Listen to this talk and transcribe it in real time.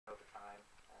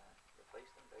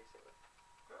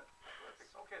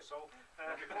Okay, so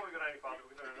before we go any farther,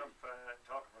 we're going to end up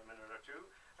talking for a minute or two,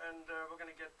 and we're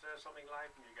going to get something live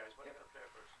from you guys. What are you going to play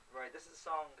first? Right, this is a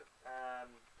song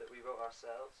that we wrote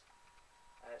ourselves.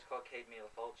 It's called Cead Mile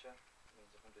Failte. It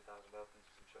means 100,000 welcomes,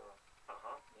 I'm sure.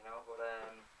 You know, but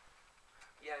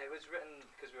yeah, it was written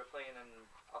because we were playing in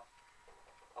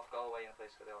off Galway in a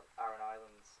place called the Aran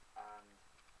Islands, and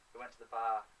we went to the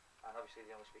bar, and obviously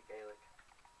they only speak Gaelic.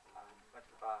 And we went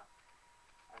to the bar,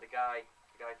 and the guy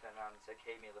turned around and said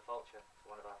Cead Mile Failte to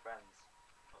one of our friends,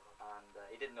 and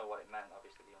he didn't know what it meant,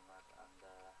 obviously, the young lad, and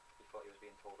he thought he was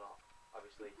being told off.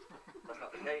 Obviously, that's not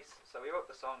the case. So we wrote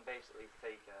the song basically to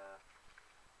take a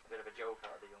bit of a joke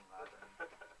out of the young lad.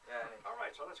 And, yeah. All right,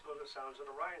 so let's go to the sounds of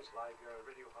the Ryans live here at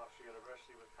Radio Hofstra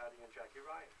University with Paddy and Jackie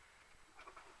Ryan.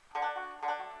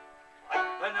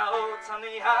 I've been out on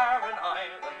the Aran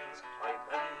Islands, I've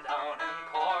been down in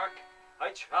Cork, I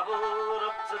travelled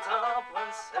up to Dublin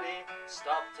City,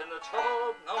 stopped in the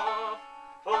troubled north,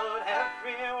 but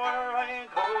everywhere I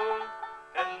go,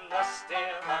 in the still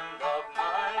land of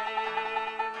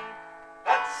mine,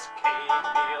 it's Cead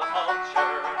Mile Failte,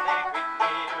 they greet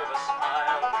me with a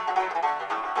smile.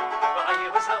 But I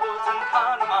was out in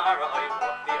Connemara, I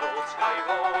walked the old Sky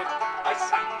Road, I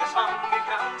sang a song in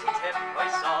County Tip, I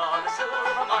saw the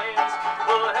silver mines,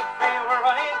 but everywhere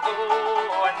I go,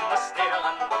 in the still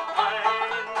land of mine,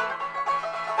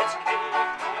 it's Cead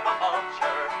Mile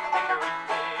Failte, they greet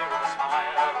me with a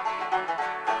smile.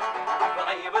 But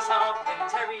I was up in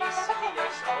Terry City, I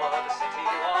saw the city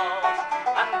walls,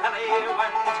 and then I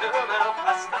went to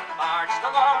Belfast and marched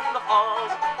along the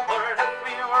falls, for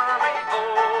everywhere I go,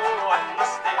 in the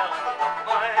still land of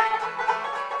mine,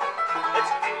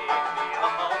 it's Cead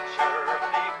Mile Failte,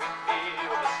 they greet me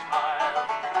with a smile.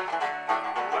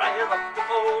 But I left the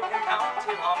folk in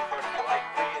County Longford, like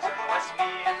Breeze in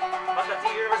Westmeath, but the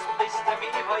dearest place to me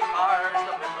by far is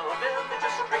the little village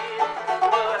of Street,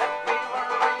 but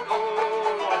everywhere I go,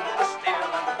 in the still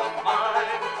land of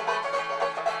mine,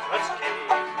 it's Cead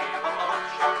Mile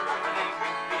Failte, they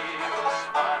greet me with a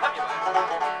smile.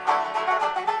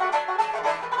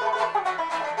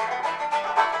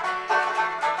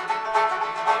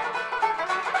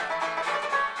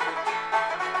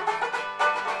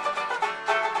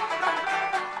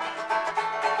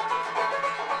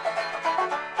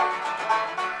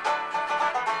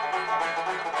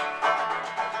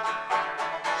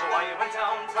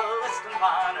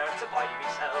 To buy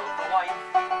myself a wife,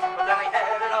 but then I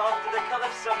headed off to the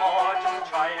Calypso more just to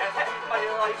try and end my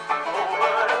life. Oh,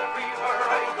 but everywhere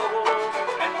I go,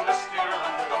 in the still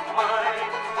land of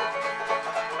mine,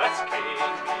 it's Cead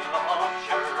Mile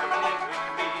Failte, they greet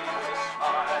me with a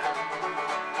smile.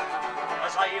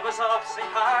 As I was off St.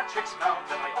 Patrick's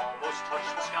Mountain, I almost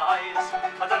touched the skies,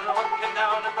 and then looking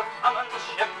down at the fallen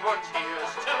ship brought tears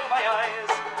to my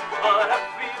eyes. But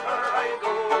everywhere I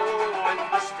go, in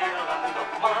the still land of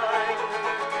mine,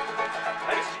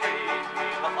 it's Cead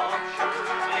Mile Failte,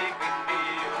 they greet me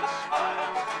with a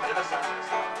smile.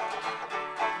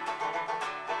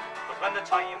 But when the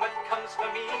time it comes for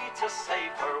me to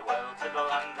say farewell to the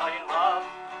land I love,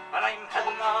 and I'm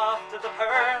heading off to the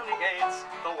pearly gates,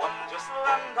 the wondrous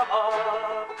land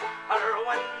above, and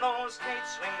when those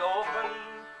gates swing open,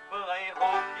 well, I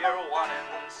hope you're one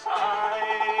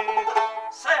inside,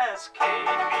 says Cead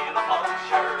Mile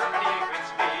Failte, he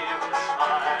greets me with a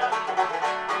smile.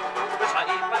 Cause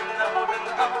I've been out in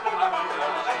Connemara,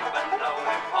 I've been down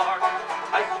in Cork,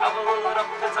 I travelled up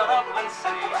to Dublin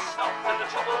City, stopped in the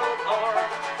troubled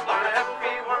north, but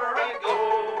everywhere I go,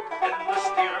 in the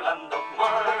still land of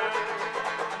mine,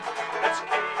 it's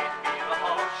Cead Mile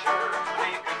Failte,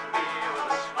 they greet me with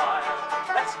a smile.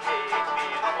 It's Cead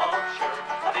Mile Failte,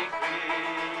 they greet me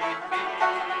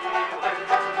with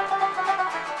a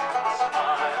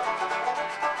smile.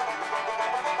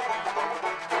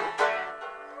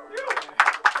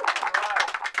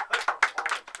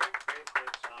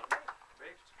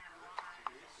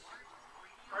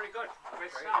 Very good.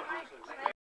 Great sound.